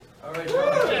All right.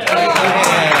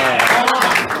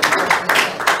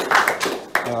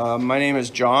 My name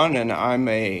is John, and I'm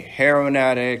a heroin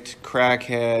addict,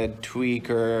 crackhead,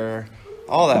 tweaker,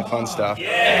 all that fun stuff.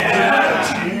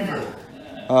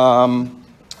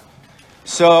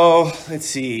 So let's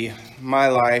see, my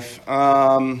life.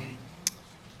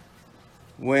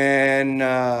 When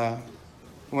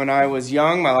I was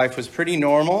young, my life was pretty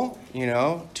normal. You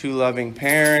know, 2 loving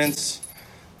parents.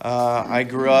 I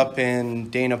grew up in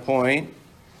Dana Point.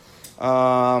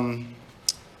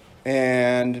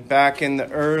 And back in the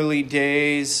early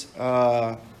days,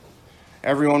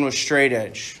 everyone was straight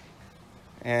edge.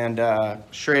 And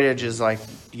straight edge is like,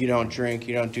 you don't drink,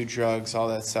 you don't do drugs, all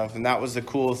that stuff. And that was the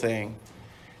cool thing.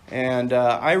 And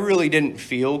I really didn't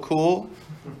feel cool.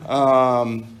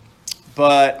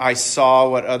 But I saw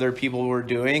what other people were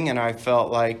doing, and I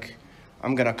felt like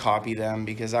I'm going to copy them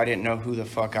because I didn't know who the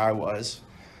fuck I was.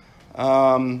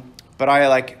 But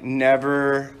I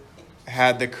never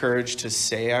had the courage to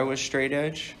say I was straight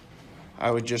edge.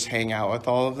 I would just hang out with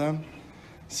all of them.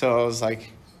 So I was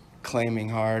claiming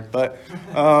hard. But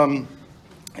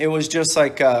it was just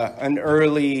an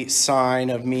early sign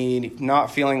of me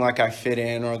not feeling like I fit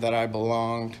in or that I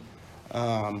belonged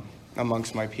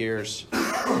amongst my peers.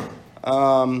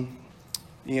 As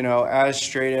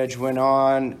straight edge went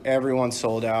on, everyone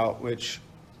sold out, which,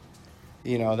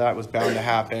 that was bound to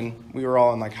happen. We were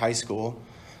all in high school.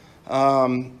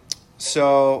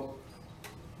 So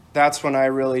that's when I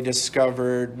really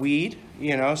discovered weed,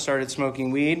 started smoking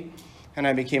weed, and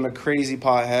I became a crazy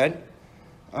pothead,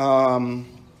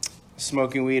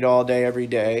 smoking weed all day, every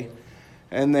day.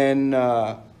 And then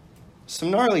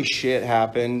some gnarly shit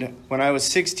happened. When I was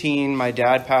 16, my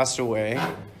dad passed away.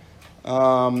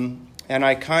 And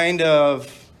I kind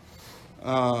of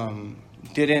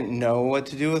didn't know what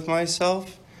to do with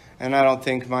myself. And I don't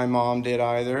think my mom did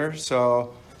either.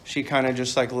 So she kind of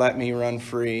just let me run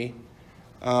free.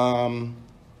 And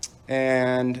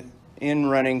in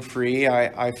running free,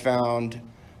 I found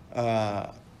a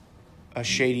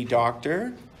shady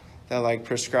doctor that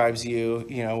prescribes you,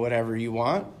 whatever you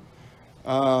want.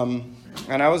 And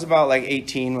I was about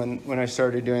 18 when I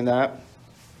started doing that.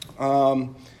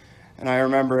 And I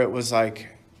remember it was it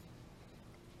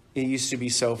used to be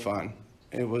so fun.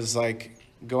 It was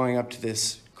going up to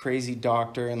this crazy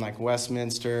doctor in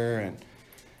Westminster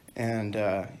and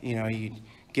you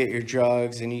get your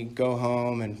drugs and you go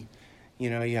home and,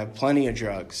 you have plenty of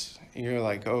drugs. You're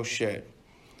oh shit.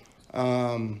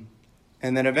 And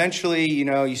then eventually,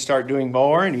 you start doing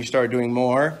more and you start doing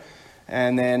more.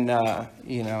 And then,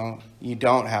 you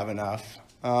don't have enough.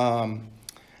 And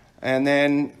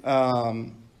then,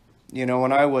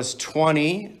 when I was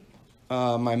 20,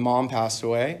 my mom passed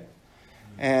away.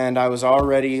 And I was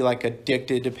already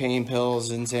addicted to pain pills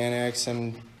and Xanax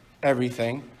and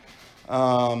everything.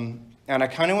 And I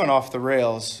kind of went off the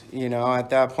rails. At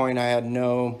that point I had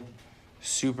no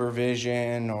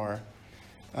supervision or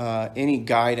any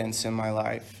guidance in my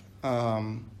life.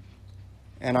 And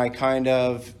I kind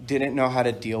of didn't know how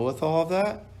to deal with all of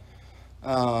that.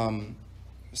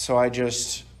 So I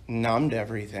just numbed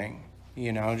everything,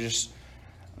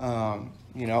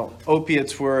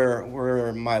 opiates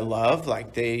were my love.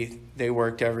 They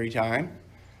worked every time.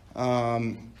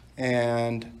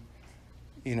 And,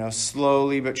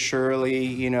 slowly but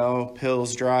surely,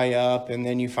 pills dry up and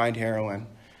then you find heroin.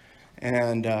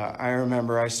 And I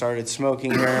remember I started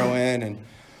smoking heroin and,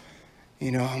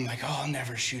 I'm I'll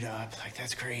never shoot up.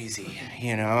 That's crazy,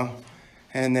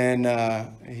 And then,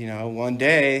 one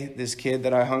day, this kid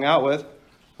that I hung out with,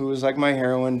 who was my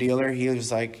heroin dealer, he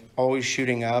was always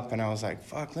shooting up. And I was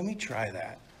fuck, let me try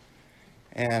that.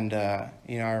 And, I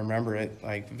remember it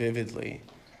vividly.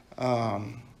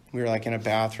 We were in a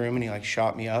bathroom and he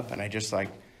shot me up and I just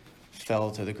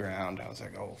fell to the ground. I was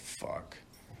oh, fuck.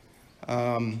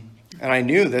 And I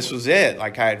knew this was it.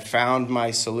 I had found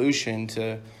my solution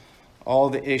to all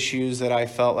the issues that I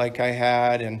felt I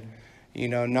had and,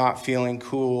 not feeling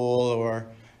cool or,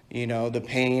 the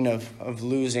pain of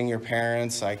losing your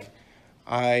parents.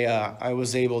 I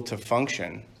was able to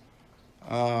function.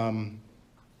 And,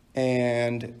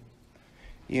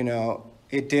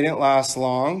 it didn't last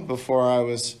long before I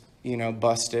was,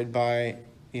 busted by,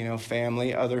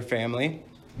 other family.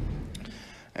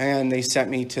 And they sent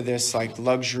me to this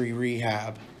luxury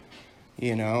rehab,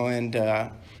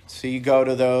 and so you go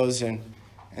to those and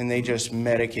they just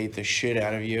medicate the shit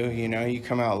out of you. You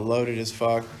come out loaded as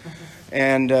fuck.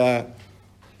 And I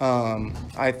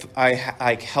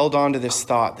held on to this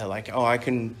thought that I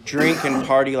can drink and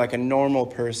party like a normal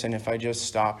person if I just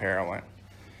stop heroin.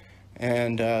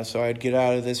 And so I'd get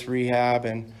out of this rehab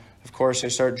and of course, I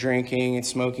start drinking and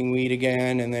smoking weed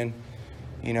again, and then,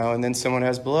 and then someone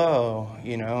has blow,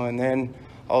 and then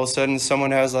all of a sudden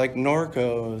someone has like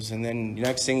Norcos, and then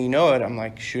next thing you know it, I'm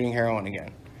like shooting heroin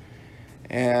again.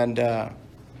 And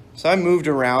so I moved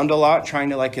around a lot trying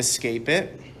to like escape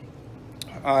it.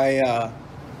 I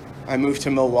moved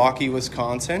to Milwaukee,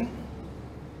 Wisconsin,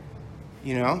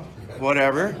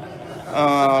 whatever.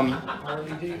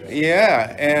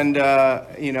 Yeah, and,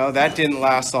 that didn't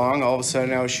last long. All of a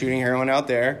sudden, I was shooting heroin out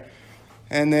there.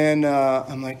 And then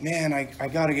I'm like, man, I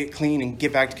got to get clean and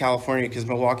get back to California because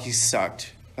Milwaukee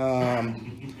sucked.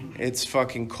 It's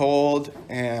fucking cold,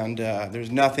 and there's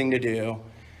nothing to do.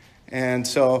 And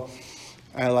so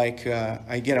I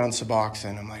get on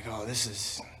Suboxone. I'm like, oh, this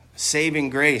is saving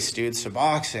grace, dude.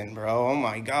 Suboxone, bro. Oh,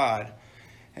 my God.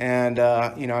 And,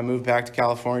 I moved back to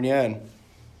California, and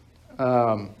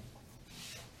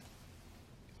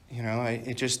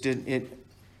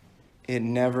it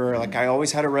never, like, I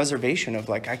always had a reservation of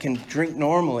like, I can drink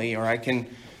normally, or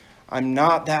I'm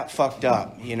not that fucked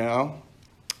up,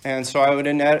 and so I would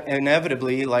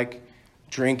inevitably like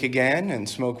drink again and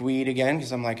smoke weed again.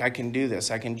 Cause I'm like, I can do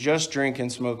this. I can just drink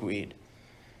and smoke weed.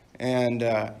 And,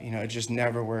 it just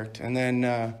never worked. And then,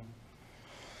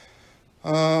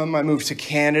 I moved to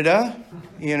Canada,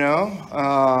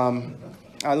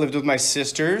 I lived with my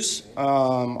sisters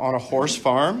on a horse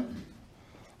farm,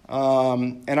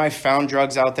 and I found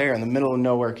drugs out there in the middle of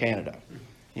nowhere, Canada.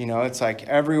 It's like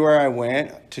everywhere I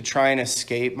went to try and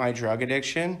escape my drug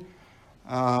addiction,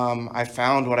 I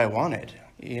found what I wanted,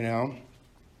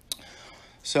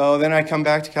 So then I come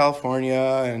back to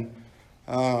California,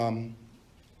 and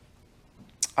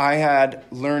I had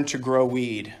learned to grow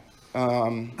weed,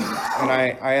 and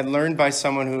I had learned by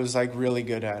someone who was like really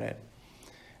good at it.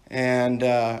 And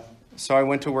so I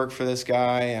went to work for this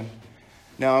guy, and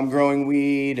now I'm growing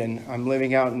weed, and I'm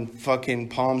living out in fucking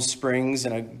Palm Springs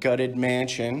in a gutted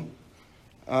mansion,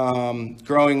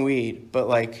 growing weed. But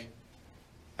like,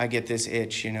 I get this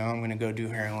itch, I'm going to go do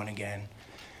heroin again.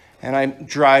 And I'm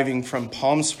driving from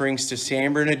Palm Springs to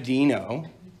San Bernardino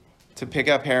to pick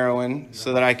up heroin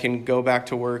so that I can go back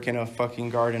to work in a fucking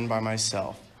garden by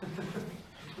myself.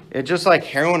 It just like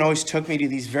heroin always took me to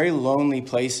these very lonely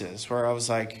places where I was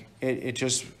like, it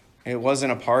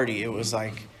wasn't a party. It was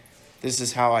like, this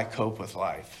is how I cope with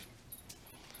life.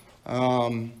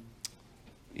 That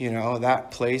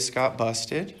place got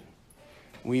busted.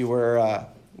 We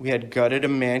had gutted a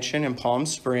mansion in Palm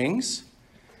Springs,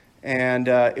 and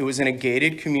it was in a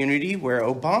gated community where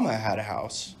Obama had a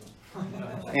house.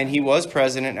 And he was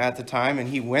president at the time, and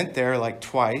he went there like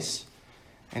twice.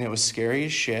 And it was scary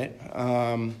as shit.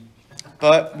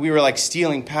 But we were like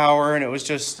stealing power, and it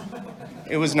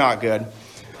was not good.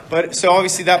 But so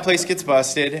obviously that place gets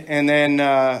busted. And then,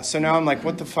 so now I'm like,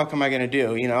 what the fuck am I going to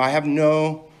do? I have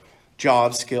no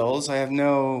job skills. I have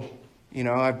no,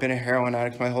 I've been a heroin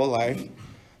addict my whole life.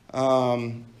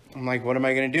 I'm like, what am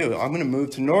I going to do? I'm going to move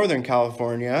to Northern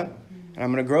California, and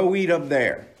I'm going to grow weed up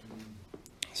there.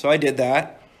 So I did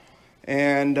that.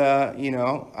 And,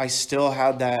 I still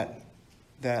had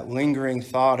that lingering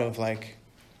thought of like,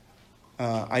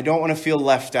 I don't want to feel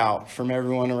left out from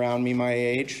everyone around me my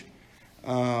age.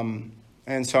 And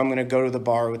so I'm going to go to the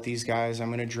bar with these guys. I'm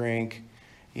going to drink,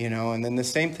 and then the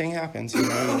same thing happens.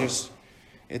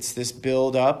 It's this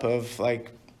build up of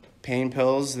like pain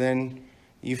pills. Then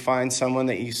you find someone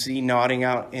that you see nodding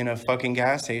out in a fucking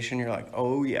gas station. You're like,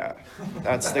 oh yeah,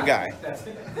 that's the guy,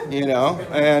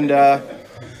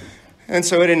 and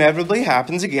so it inevitably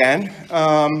happens again.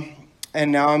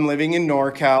 And now I'm living in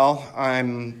NorCal.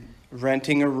 I'm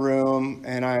renting a room,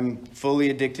 and I'm fully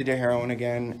addicted to heroin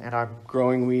again. And I'm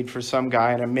growing weed for some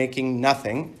guy, and I'm making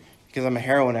nothing because I'm a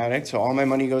heroin addict. So all my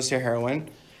money goes to heroin.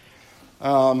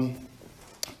 And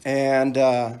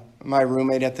my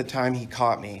roommate at the time, he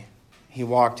caught me. He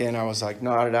walked in. I was like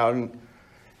nodded out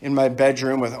in my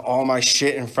bedroom with all my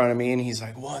shit in front of me. And he's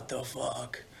like, what the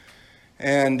fuck?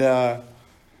 And,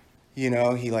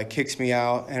 he like kicks me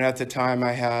out. And at the time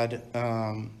I had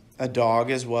a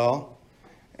dog as well.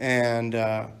 And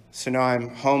so now I'm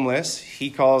homeless. He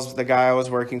calls the guy I was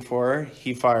working for.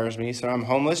 He fires me. So I'm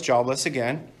homeless, jobless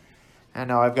again. And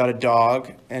now I've got a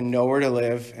dog and nowhere to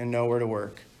live and nowhere to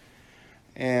work.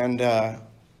 And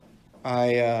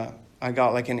I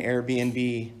got like an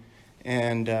Airbnb,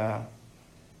 and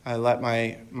I let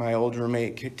my old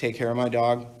roommate take care of my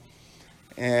dog.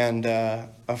 And a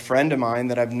friend of mine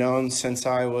that I've known since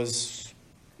I was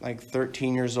like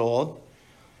 13 years old,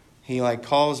 he like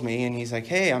calls me and he's like,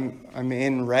 hey, I'm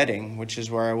in Redding, which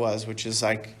is where I was, which is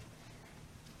like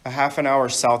a half an hour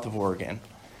south of Oregon.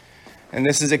 And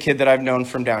this is a kid that I've known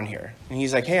from down here. And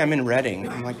he's like, hey, I'm in Redding.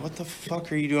 I'm like, what the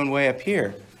fuck are you doing way up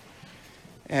here?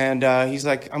 And he's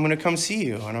like, I'm going to come see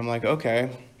you. And I'm like, okay.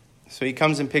 So he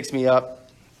comes and picks me up.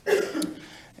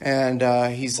 And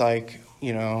he's like,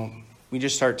 you know, we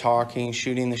just start talking,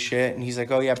 shooting the shit. And he's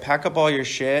like, oh, yeah, pack up all your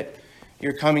shit.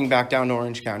 You're coming back down to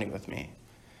Orange County with me.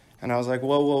 And I was like,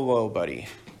 whoa, buddy.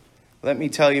 Let me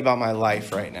tell you about my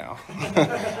life right now.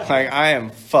 Like, I am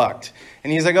fucked.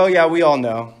 And he's like, oh, yeah, we all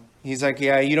know. He's like,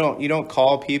 yeah, you don't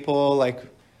call people. Like,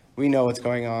 we know what's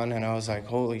going on. And I was like,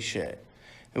 holy shit.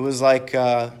 It was like,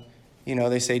 you know,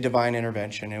 they say divine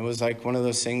intervention. It was like one of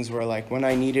those things where, like, when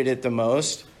I needed it the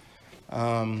most,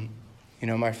 you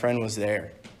know, my friend was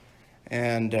there.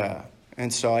 And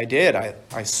so I did.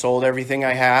 I sold everything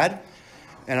I had,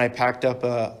 and I packed up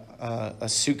a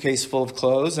suitcase full of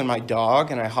clothes and my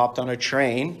dog, and I hopped on a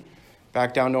train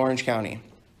back down to Orange County.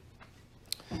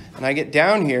 And I get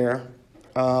down here,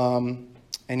 and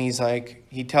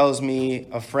he tells me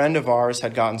a friend of ours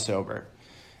had gotten sober.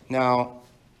 Now,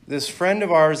 this friend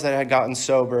of ours that had gotten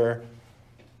sober,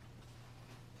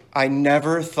 I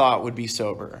never thought would be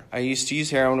sober. I used to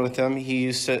use heroin with him. He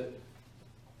used to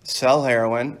sell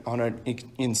heroin on an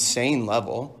insane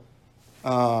level.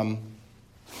 And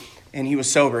he was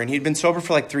sober. And he'd been sober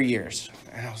for like 3 years.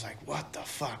 And I was like, what the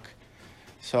fuck?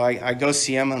 So I go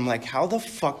see him, and I'm like, how the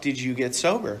fuck did you get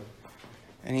sober?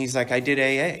 And he's like, I did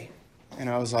AA. And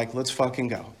I was like, let's fucking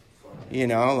go. You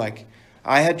know, like,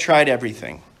 I had tried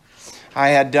everything. I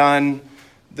had done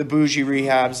the bougie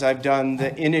rehabs. I've done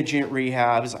the indigent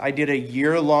rehabs. I did a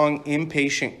year-long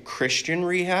inpatient Christian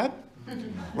rehab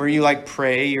where you, like,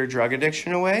 pray your drug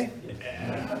addiction away.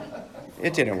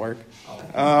 It didn't work.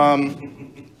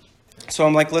 So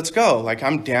I'm like, let's go. Like,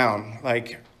 I'm down.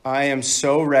 Like, I am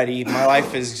so ready. My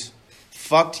life is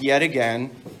fucked yet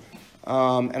again.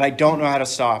 And I don't know how to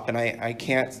stop. And I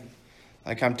can't,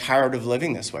 like, I'm tired of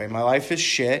living this way. My life is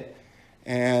shit.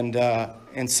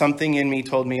 And something in me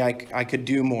told me I could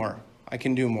do more. I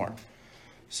can do more.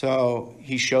 So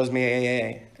he shows me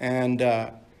AA. And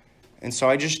so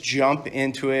I just jump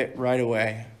into it right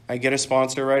away. I get a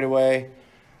sponsor right away.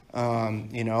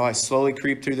 You know, I slowly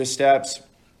creep through the steps.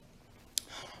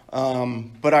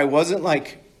 But I wasn't,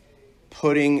 like,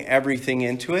 putting everything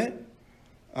into it.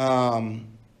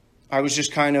 I was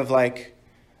just kind of, like,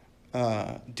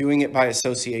 doing it by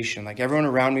association. Like, everyone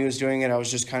around me was doing it. I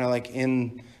was just kind of, like,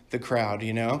 in the crowd,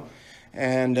 you know?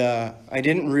 And I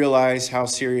didn't realize how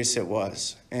serious it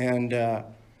was. And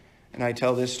I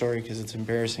tell this story because it's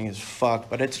embarrassing as fuck,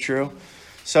 but it's true.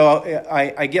 So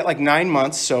I get, like, 9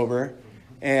 months sober,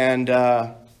 and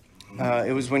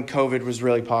it was when COVID was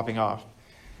really popping off.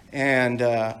 And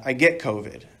I get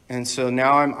COVID. And so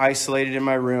now I'm isolated in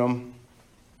my room,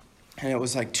 and it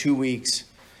was like 2 weeks.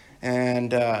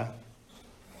 And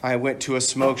I went to a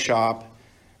smoke shop,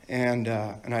 and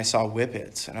I saw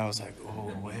Whippets, and I was like,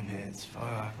 oh, Whippets,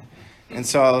 fuck. And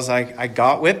so I was like, I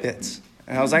got Whippets.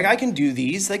 And I was like, I can do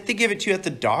these. Like, they give it to you at the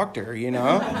doctor, you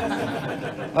know?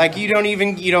 Like, you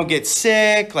don't get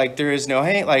sick. Like, there is no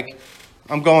hate. Like,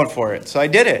 I'm going for it. So I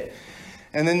did it.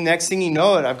 And then next thing you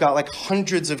know it, I've got like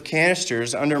hundreds of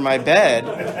canisters under my bed.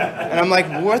 And I'm like,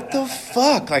 what the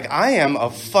fuck? Like, I am a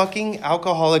fucking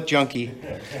alcoholic junkie.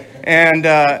 And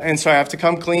so I have to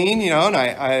come clean, you know, and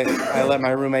I let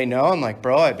my roommate know. I'm like,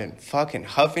 bro, I've been fucking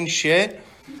huffing shit.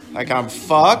 Like, I'm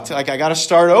fucked. Like, I got to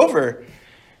start over.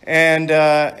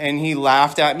 And he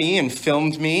laughed at me and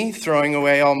filmed me throwing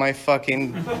away all my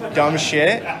fucking dumb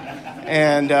shit.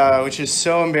 And which is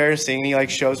so embarrassing. He, like,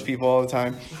 shows people all the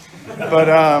time. But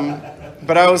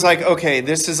I was like, okay,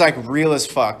 this is, like, real as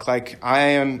fuck. Like,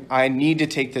 I need to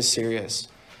take this serious.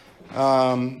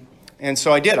 And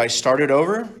so I did. I started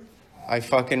over. I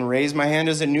fucking raised my hand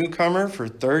as a newcomer for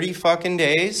 30 fucking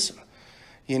days.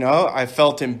 You know, I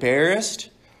felt embarrassed,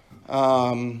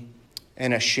 and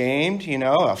ashamed, you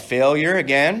know, a failure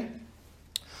again.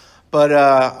 But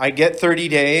I get 30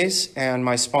 days, and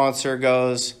my sponsor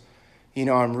goes, you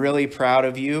know, I'm really proud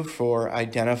of you for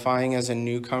identifying as a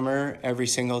newcomer every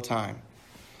single time.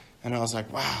 And I was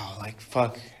like, wow, like,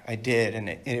 fuck, I did. And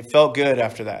it felt good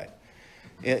after that.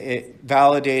 It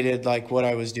validated, like, what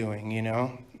I was doing, you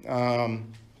know.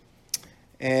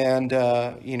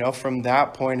 You know, from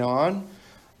that point on,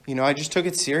 you know, I just took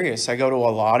it serious. I go to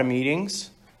a lot of meetings.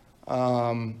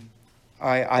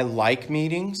 I like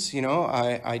meetings, you know.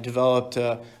 I developed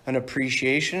an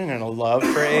appreciation and a love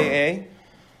for AA.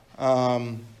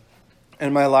 And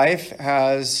my life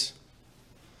has,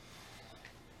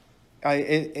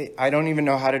 I don't even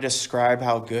know how to describe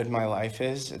how good my life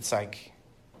is. It's like,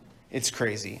 it's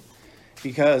crazy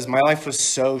because my life was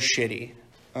so shitty.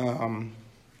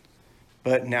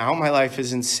 But now my life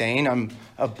is insane. I'm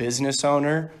a business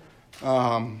owner.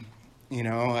 You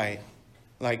know, I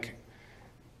like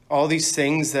all these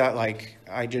things that like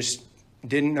I just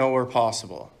didn't know were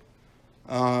possible.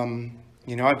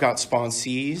 You know, I've got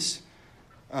sponsees.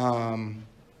 You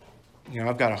know,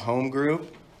 I've got a home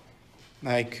group.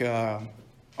 Like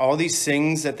all these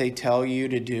things that they tell you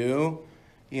to do.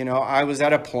 You know, I was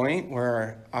at a point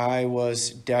where I was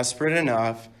desperate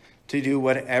enough to do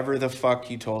whatever the fuck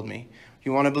you told me.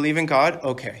 You want to believe in God?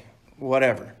 Okay,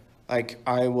 whatever. Like,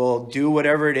 I will do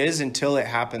whatever it is until it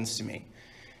happens to me.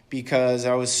 Because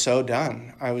I was so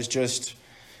done. I was just,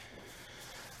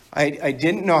 I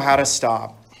didn't know how to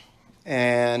stop.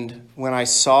 And when I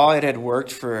saw it had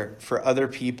worked for other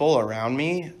people around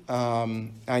me,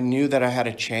 I knew that I had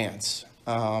a chance.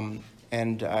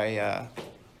 And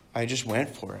I just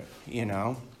went for it, you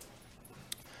know.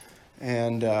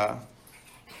 And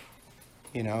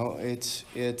you know,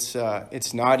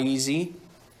 it's not easy.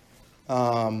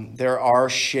 There are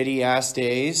shitty ass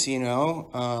days, you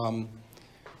know.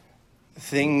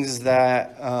 Things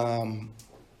that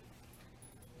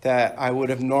that I would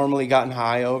have normally gotten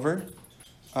high over.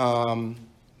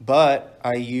 But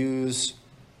I use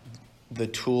the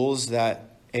tools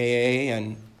that AA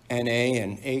and NA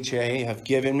and HA have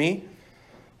given me.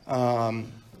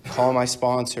 Call my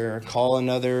sponsor, call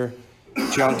another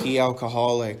junkie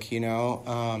alcoholic, you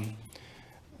know.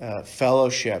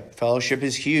 Fellowship. Fellowship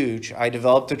is huge. I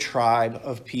developed a tribe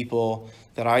of people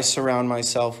that I surround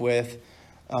myself with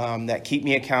that keep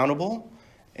me accountable,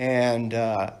 and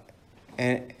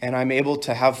I'm able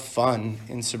to have fun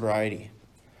in sobriety.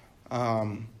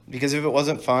 Because if it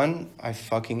wasn't fun, I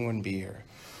fucking wouldn't be here.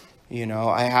 You know,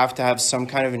 I have to have some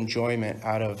kind of enjoyment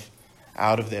out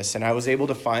of this, and I was able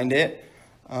to find it,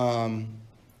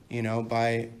 you know,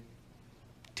 by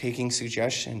taking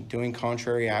suggestion, doing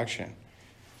contrary action.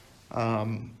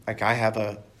 Like I have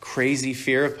a crazy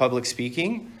fear of public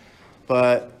speaking,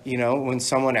 but you know, when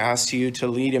someone asks you to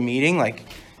lead a meeting, like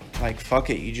fuck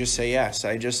it, you just say yes.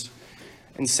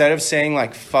 Instead of saying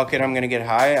like, fuck it, I'm going to get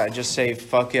high, I just say,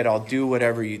 fuck it, I'll do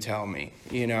whatever you tell me,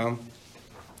 you know?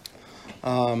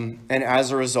 And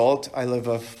as a result, I live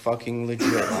a fucking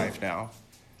legit life now,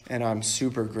 and I'm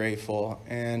super grateful.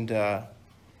 And,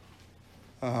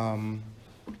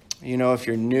 you know, if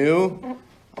you're new,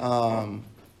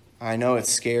 I know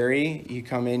it's scary. You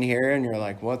come in here and you're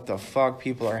like, what the fuck?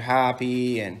 People are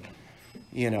happy. And,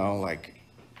 you know, like,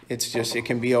 it's just, it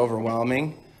can be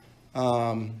overwhelming.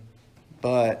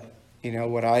 But, you know,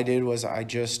 what I did was I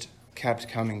just kept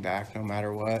coming back no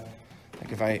matter what.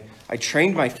 Like if I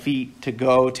trained my feet to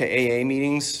go to AA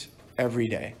meetings every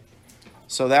day.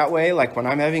 So that way, like when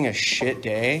I'm having a shit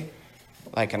day,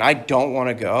 like, and I don't want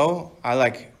to go, I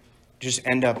like just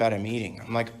end up at a meeting.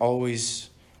 I'm like always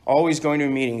going to a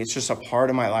meeting. It's just a part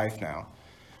of my life now.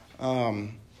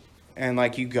 And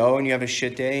like you go and you have a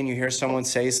shit day and you hear someone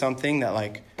say something that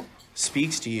like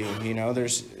speaks to you, you know,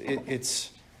 it's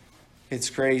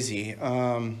crazy.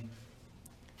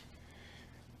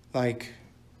 Like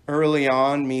early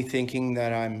on, me thinking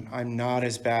that I'm not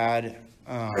as bad.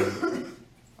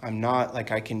 I'm not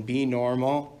like I can be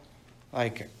normal.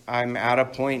 Like I'm at a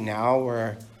point now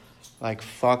where like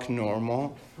fuck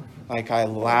normal. Like I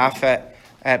laugh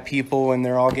at people when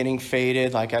they're all getting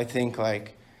faded. Like I think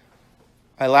like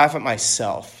I laugh at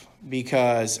myself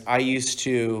because I used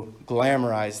to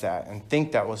glamorize that and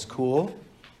think that was cool.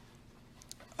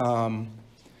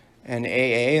 And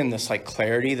AA and this like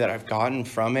clarity that I've gotten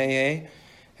from AA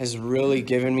has really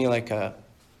given me like a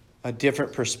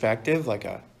different perspective, like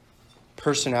a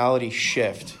personality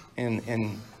shift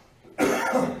in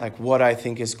like what I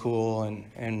think is cool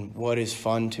and what is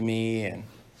fun to me. And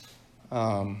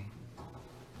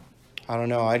I don't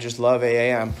know, I just love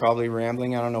AA. I'm probably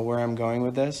rambling. I don't know where I'm going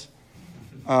with this.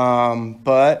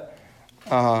 But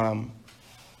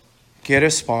get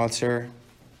a sponsor,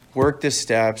 work the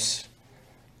steps,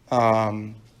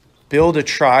 build a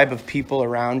tribe of people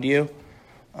around you,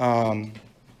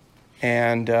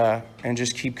 and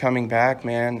just keep coming back,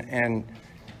 man. And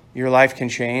your life can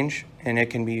change, and it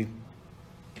can be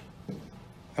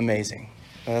amazing.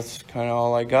 That's kind of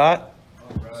all I got.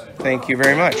 All right. Thank you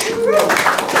very much.